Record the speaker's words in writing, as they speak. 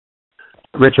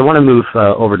Rich, I want to move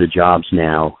over to jobs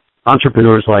now.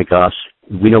 Entrepreneurs like us,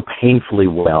 we know painfully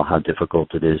well how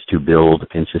difficult it is to build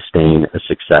and sustain a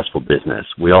successful business.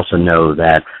 We also know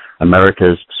that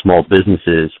America's small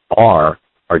businesses are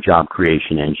our job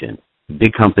creation engine.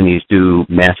 Big companies do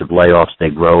massive layoffs. They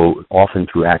grow often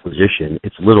through acquisition.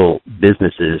 It's little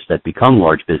businesses that become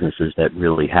large businesses that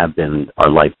really have been our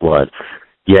lifeblood.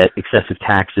 Yet excessive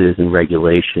taxes and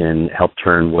regulation help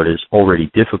turn what is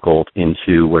already difficult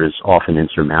into what is often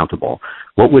insurmountable.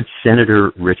 What would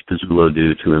Senator Rich Pezzullo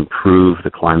do to improve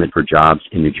the climate for jobs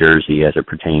in New Jersey as it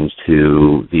pertains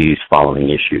to these following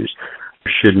issues?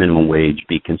 Should minimum wage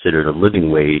be considered a living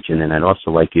wage? And then I'd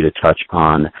also like you to touch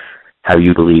on how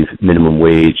you believe minimum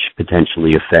wage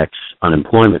potentially affects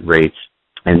unemployment rates,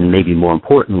 and maybe more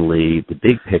importantly, the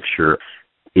big picture.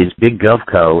 Is Big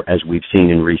GovCo, as we've seen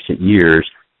in recent years,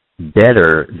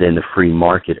 better than the free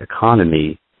market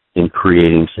economy in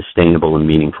creating sustainable and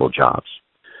meaningful jobs?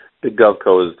 Big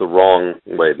GovCo is the wrong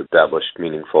way to establish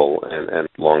meaningful and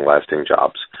long-lasting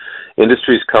jobs.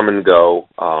 Industries come and go.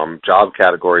 Job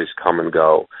categories come and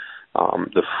go.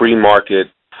 The free market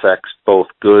affects both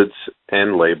goods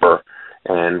and labor,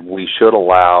 and we should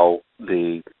allow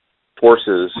the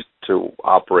forces to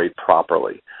operate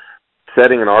properly.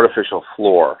 Setting an artificial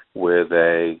floor with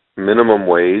a minimum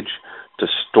wage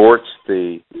distorts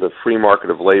the free market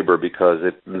of labor because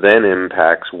it then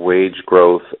impacts wage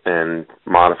growth and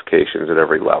modifications at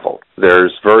every level.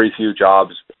 There's very few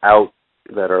jobs out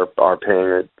that are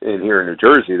paying, in here in New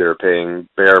Jersey, they're paying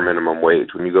bare minimum wage.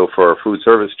 When you go for food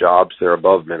service jobs, they're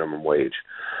above minimum wage.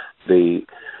 The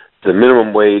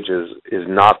minimum wage is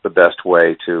not the best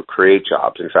way to create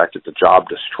jobs. In fact, it's a job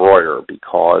destroyer,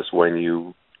 because when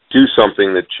you do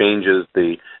something that changes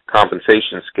the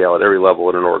compensation scale at every level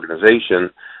in an organization,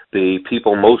 the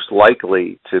people most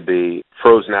likely to be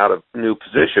frozen out of new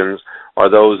positions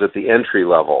are those at the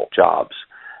entry-level jobs.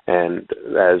 And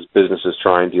as businesses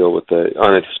try and deal with the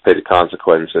unanticipated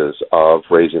consequences of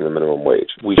raising the minimum wage,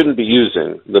 we shouldn't be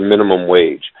using the minimum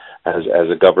wage as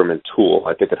a government tool.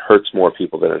 I think it hurts more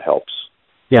people than it helps.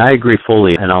 Yeah, I agree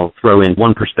fully, and I'll throw in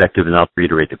one perspective and I'll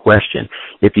reiterate the question.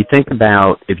 If you think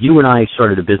about, if you and I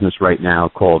started a business right now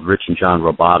called Rich and John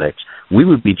Robotics, we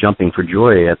would be jumping for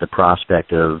joy at the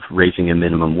prospect of raising a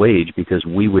minimum wage, because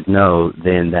we would know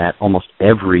then that almost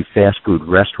every fast food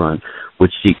restaurant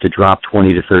would seek to drop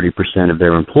 20 to 30% of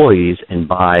their employees and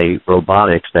buy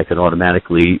robotics that could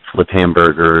automatically flip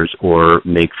hamburgers or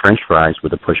make French fries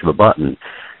with a push of a button.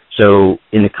 So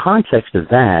in the context of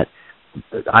that,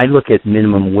 I look at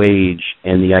minimum wage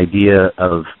and the idea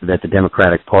of that the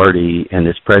Democratic Party and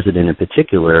this president in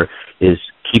particular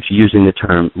keeps using the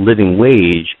term living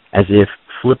wage as if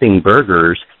flipping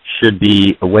burgers should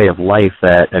be a way of life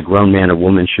that a grown man or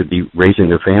woman should be raising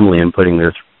their family and putting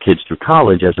their kids through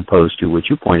college, as opposed to what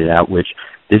you pointed out, which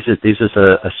this is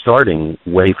a starting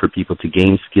way for people to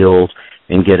gain skills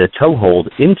and get a toehold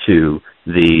into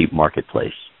the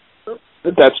marketplace.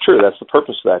 That's true. That's the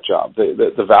purpose of that job.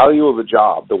 The value of a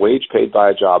job, the wage paid by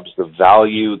a job, is the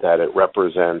value that it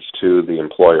represents to the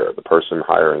employer, the person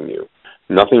hiring you.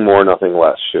 Nothing more, nothing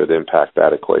less should impact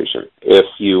that equation. If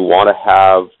you want to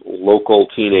have local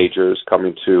teenagers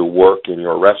coming to work in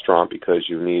your restaurant because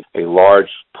you need a large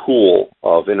pool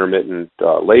of intermittent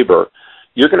labor,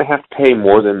 you're going to have to pay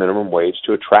more than minimum wage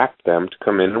to attract them to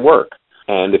come in and work.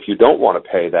 And if you don't want to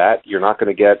pay that, you're not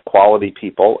going to get quality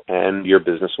people, and your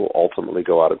business will ultimately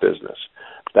go out of business.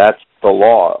 That's the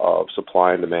law of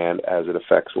supply and demand as it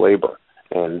affects labor.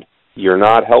 And you're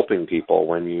not helping people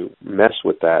when you mess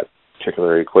with that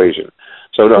particular equation.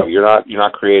 So no, you're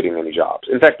not creating any jobs.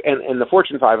 In fact, and the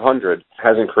Fortune 500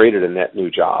 hasn't created a net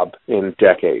new job in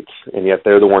decades, and yet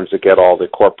they're the ones that get all the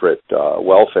corporate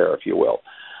welfare, if you will.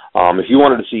 If you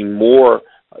wanted to see more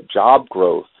job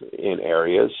growth in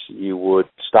areas, you would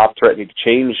stop threatening to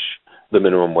change the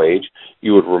minimum wage.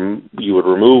 You would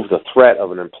remove the threat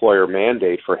of an employer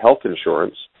mandate for health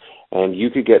insurance, and you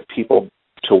could get people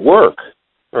to work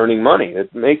earning money.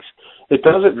 It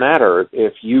doesn't matter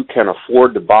if you can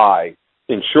afford to buy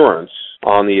insurance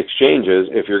on the exchanges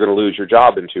if you're going to lose your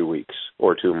job in 2 weeks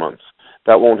or 2 months.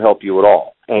 That won't help you at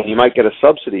all. And you might get a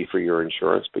subsidy for your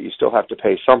insurance, but you still have to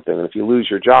pay something. And if you lose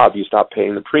your job, you stop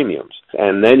paying the premiums.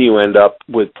 And then you end up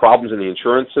with problems in the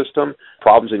insurance system,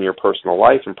 problems in your personal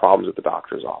life, and problems at the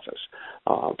doctor's office.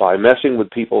 By messing with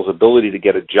people's ability to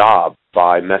get a job,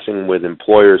 by messing with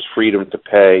employers' freedom to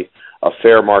pay a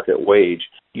fair market wage,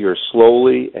 you're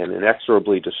slowly and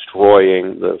inexorably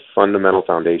destroying the fundamental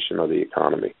foundation of the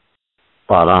economy.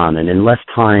 Spot on. And in less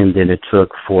time than it took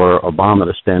for Obama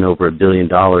to spend over $1 billion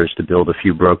to build a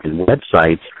few broken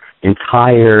websites,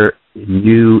 entire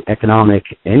new economic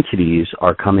entities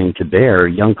are coming to bear,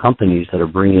 young companies that are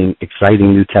bringing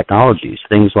exciting new technologies,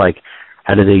 things like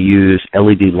how do they use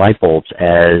LED light bulbs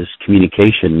as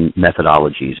communication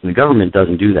methodologies? And the government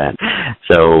doesn't do that.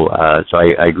 So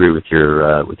I agree with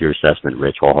your assessment,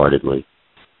 Rich, wholeheartedly.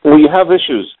 Well, you have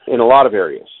issues in a lot of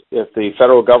areas. If the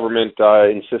federal government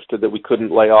insisted that we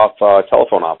couldn't lay off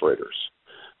telephone operators,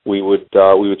 we would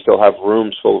still have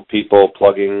rooms full of people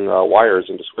plugging wires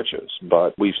into switches.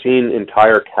 But we've seen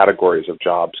entire categories of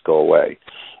jobs go away,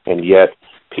 and yet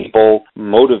people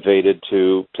motivated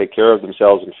to take care of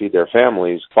themselves and feed their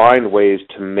families find ways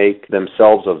to make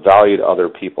themselves of value to other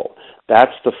people.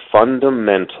 That's the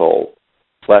fundamental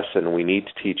lesson we need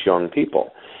to teach young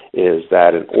people, is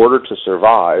that in order to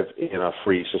survive in a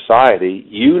free society,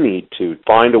 you need to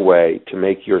find a way to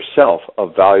make yourself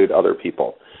of value to other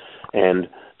people. And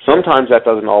sometimes that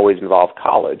doesn't always involve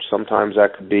college. Sometimes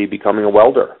that could be becoming a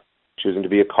welder, choosing to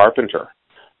be a carpenter.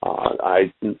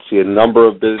 I see a number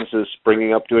of businesses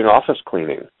springing up doing office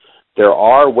cleaning. There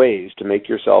are ways to make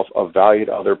yourself of value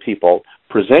to other people,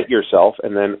 present yourself,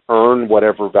 and then earn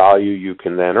whatever value you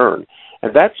can then earn.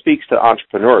 And that speaks to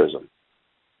entrepreneurism.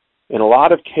 In a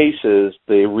lot of cases,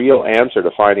 the real answer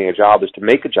to finding a job is to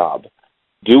make a job,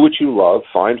 do what you love,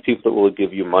 find people that will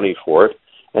give you money for it,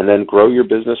 and then grow your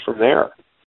business from there.